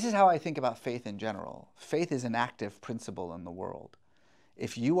 This is how I think about faith in general. Faith is an active principle in the world.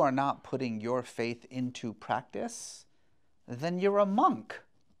 If you are not putting your faith into practice, then you're a monk,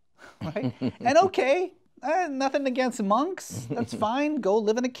 right? And okay, nothing against monks. That's fine. Go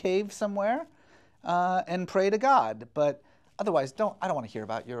live in a cave somewhere and pray to God. But otherwise, I don't want to hear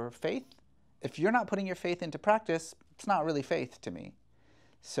about your faith. If you're not putting your faith into practice, it's not really faith to me.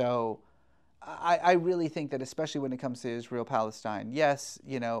 So I really think that, especially when it comes to Israel-Palestine, yes,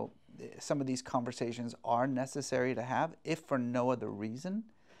 you know, some of these conversations are necessary to have, if for no other reason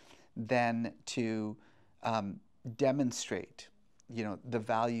than to demonstrate, you know, the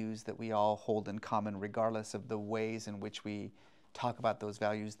values that we all hold in common, regardless of the ways in which we talk about those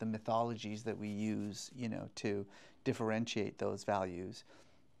values, the mythologies that we use, you know, to differentiate those values.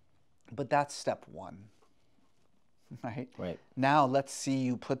 But that's step one. Right? Right. Now let's see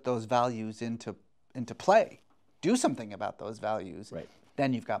you put those values into play. Do something about those values. Right.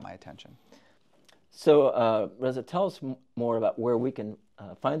 Then you've got my attention. So, Reza, tell us more about where we can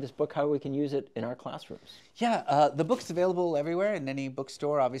find this book, how we can use it in our classrooms. Yeah, the book's available everywhere in any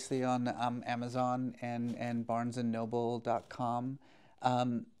bookstore, obviously on Amazon and barnesandnoble.com.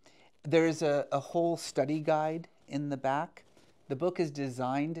 There's a whole study guide in the back. The book is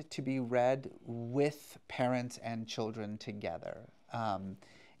designed to be read with parents and children together.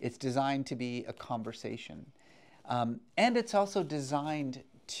 It's designed to be a conversation. And it's also designed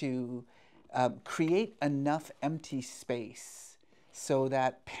to create enough empty space so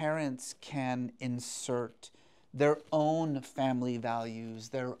that parents can insert their own family values,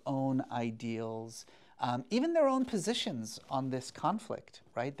 their own ideals, even their own positions on this conflict,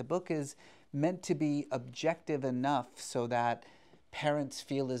 right? The book is meant to be objective enough so that parents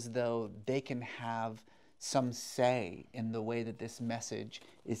feel as though they can have some say in the way that this message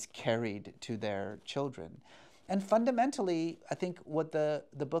is carried to their children. And fundamentally, I think what the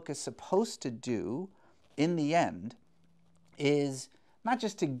book is supposed to do in the end is not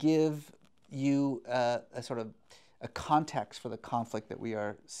just to give you a sort of a context for the conflict that we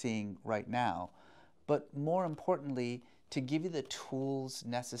are seeing right now, but more importantly, to give you the tools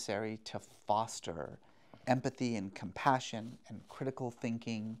necessary to foster empathy and compassion and critical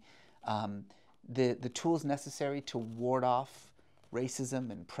thinking, the tools necessary to ward off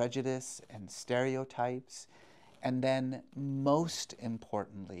racism and prejudice and stereotypes, and then most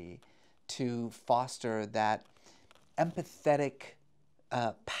importantly, to foster that empathetic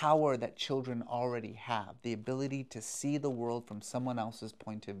power that children already have, the ability to see the world from someone else's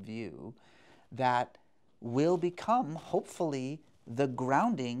point of view, that will become, hopefully, the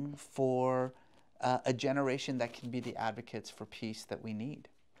grounding for a generation that can be the advocates for peace that we need.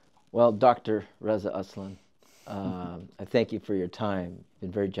 Well, Dr. Reza Aslan, I thank you for your time. You've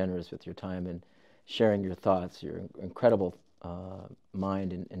been very generous with your time and sharing your thoughts, your incredible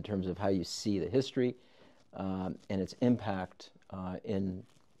mind in terms of how you see the history and its impact in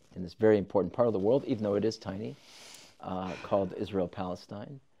this very important part of the world, even though it is tiny, called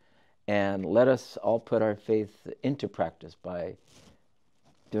Israel-Palestine. And let us all put our faith into practice by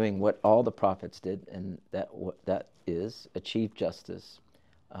doing what all the prophets did, and that is achieve justice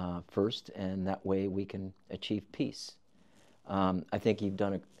first, and that way we can achieve peace. I think you've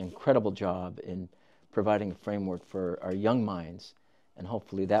done an incredible job in providing a framework for our young minds, and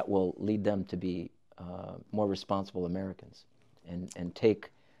hopefully that will lead them to be more responsible Americans and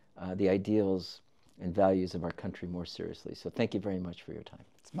take the ideals and values of our country more seriously. So thank you very much for your time.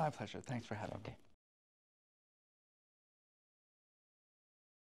 It's my pleasure. Thanks for having me.